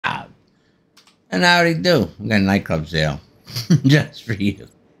And I already do. We got a nightclub sale just for you.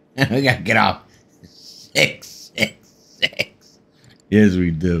 And we got to get off 666. Yes,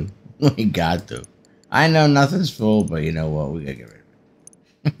 we do. We got to. I know nothing's full, but you know what? We got to get rid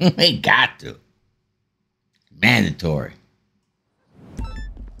of it. We got to. Mandatory.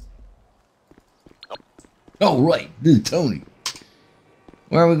 Oh, right. This is Tony.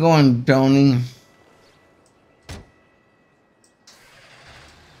 Where are we going, Tony?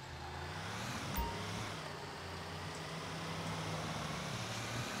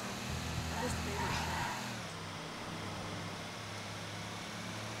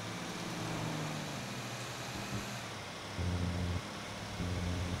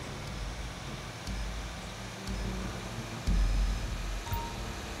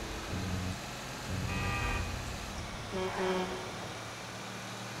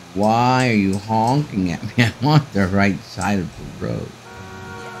 Why are you honking at me? I want the right side of the road.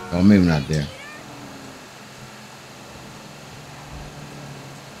 Oh, maybe not there.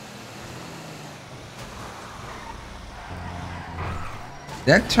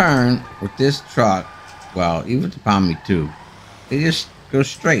 That turn with this truck, well, even with the Palmy too, they just go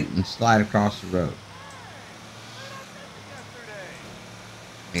straight and slide across the road.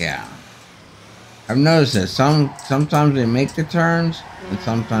 Yeah. I've noticed that sometimes they make the turns and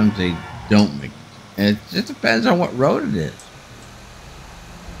sometimes they don't make it. And it just depends on what road it is.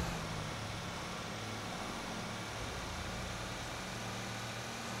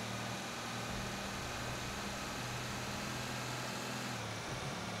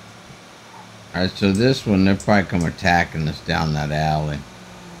 Alright, so this one, they'll probably come attacking us down that alley.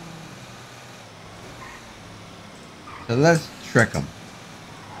 So let's trick them.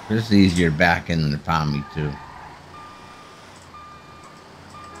 It's easier to back in the Palmy too.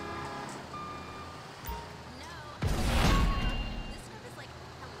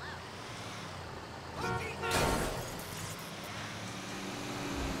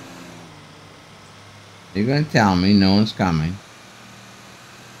 You're gonna tell me no one's coming.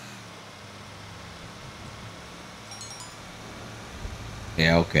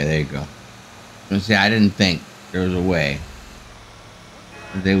 Yeah, okay, there you go. See, I didn't think there was a way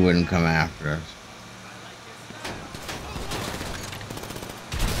that they wouldn't come after us.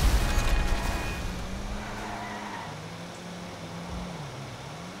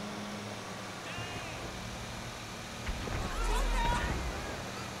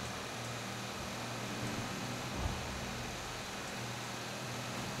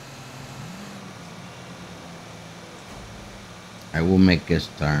 I will make this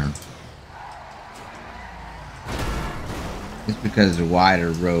turn. It's because it's a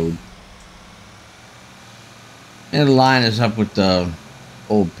wider road. It'll line us up with the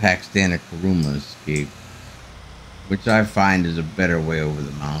old Pakistaner Karuma escape, which I find is a better way over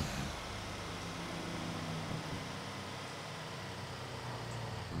the mountain.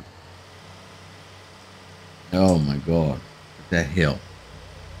 Oh my god, that hill.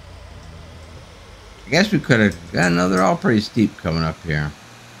 I guess we could have. No, they're all pretty steep coming up here.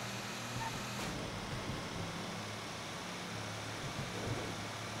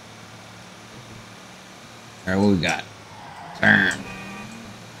 Alright, what we got? Turn.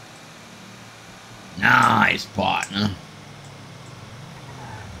 Nice partner.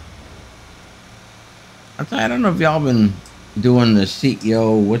 I don't know if y'all been doing the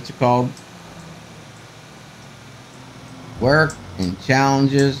CEO, what's it called? Work and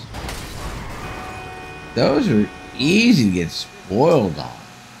challenges. Those are easy to get spoiled on.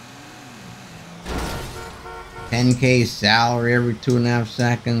 10K salary every 2.5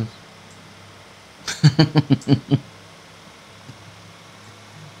 seconds.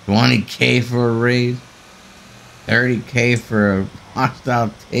 20K for a raise. 30K for a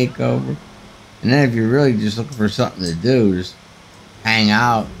hostile takeover. And then if you're really just looking for something to do, just hang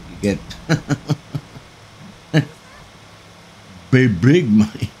out, you get big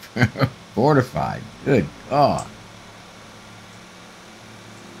money for fortified. Good God.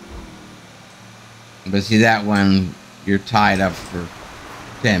 But see, that one, you're tied up for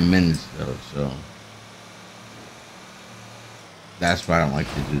 10 minutes though, so that's why I don't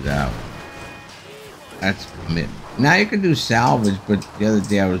like to do that one. That's commitment. Now you can do salvage, but the other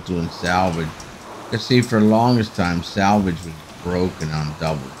day I was doing salvage. Because see, for the longest time, salvage was broken on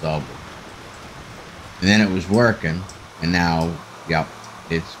double. And then it was working, and now, yep,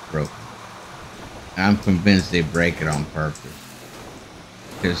 it's broken. And I'm convinced they break it on purpose.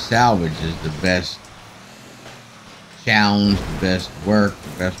 Because salvage is the best challenge, the best work, the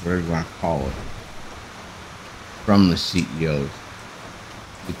best whatever you want to call it, from the CEOs.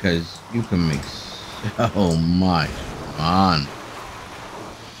 Because you can make so much fun.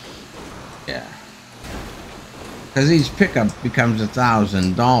 Yeah. Because each pickup becomes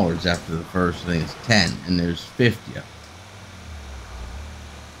 $1,000 after the first thing is 10, and there's 50 of them.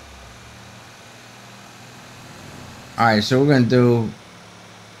 Alright, so we're going to do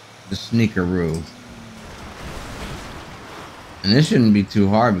the sneakeroo. And this shouldn't be too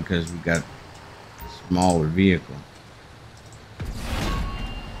hard because we got a smaller vehicle.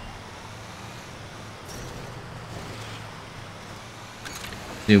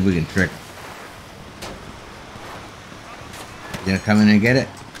 See if we can trick it. You gonna come in and get it?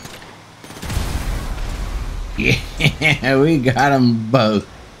 Yeah, we got them both.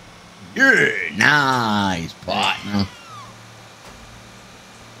 Yeah, nice partner.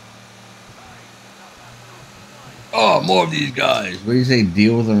 Oh, more of these guys. What do you say?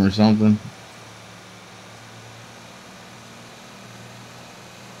 Deal with them or something?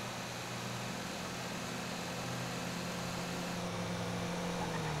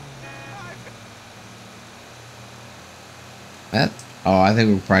 That? Oh, I think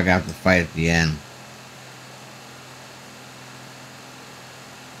we'll probably have to fight at the end.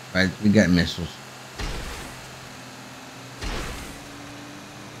 Right, we got missiles.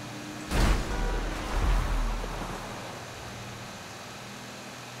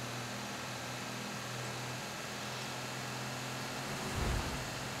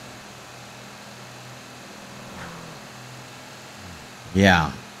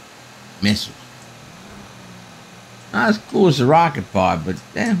 Yeah, missiles. Not as cool as the rocket pod, but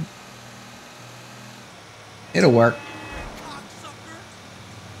damn, it'll work.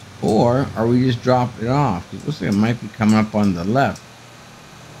 Or are we just dropping it off? It looks like it might be coming up on the left.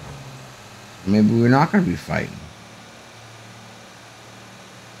 Maybe we're not going to be fighting.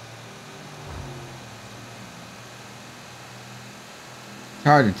 It's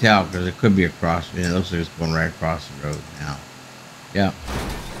hard to tell because it could be across. It looks like it's going right across the road now. Yep.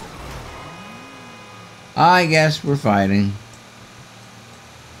 I guess we're fighting.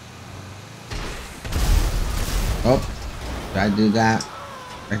 Oh, did I do that?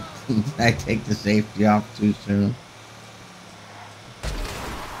 Did I take the safety off too soon?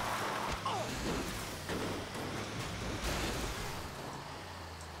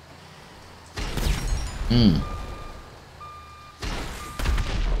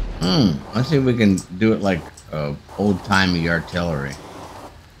 Let's see if we can do it like old-timey artillery.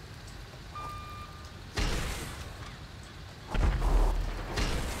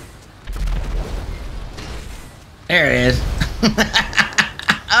 There it is.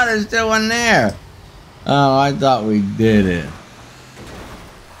 Oh, there's still one there. Oh, I thought we did it.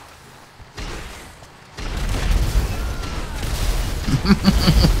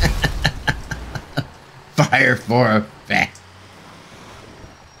 Fire for effect.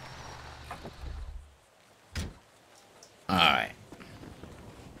 Alright.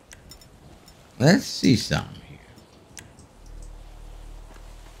 Let's see something here.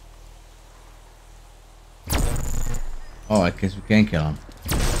 Oh, I guess we can't kill him.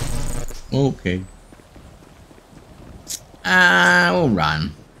 Okay. We'll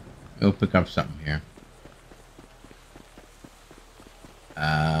run. We'll pick up something here.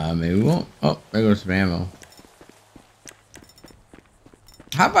 Maybe we won't. Oh, there goes some ammo.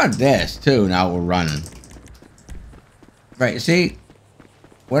 How about this, too, now we're running? Right, see,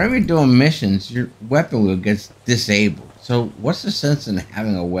 whenever you're doing missions, your weapon wheel gets disabled. So what's the sense in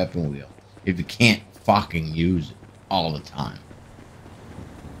having a weapon wheel if you can't fucking use it all the time?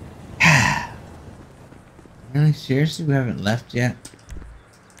 Really? Seriously? We haven't left yet?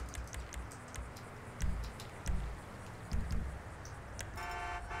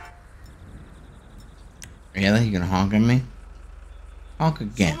 Really? You gonna honk at me? Honk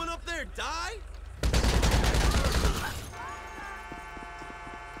again. Someone up there die?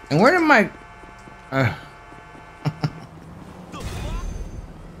 And where did my...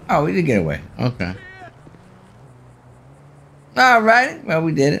 Oh, we did get away. Okay. Alright. Well,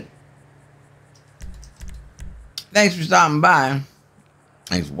 we did it. Thanks for stopping by.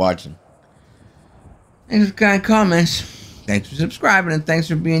 Thanks for watching. Thanks for kind comments. Thanks for subscribing, and thanks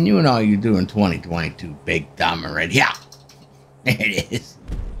for being you and all you do in 2022. Big Dumb Red. Yeah. There it is.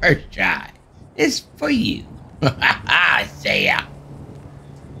 First try. It's for you. See ya.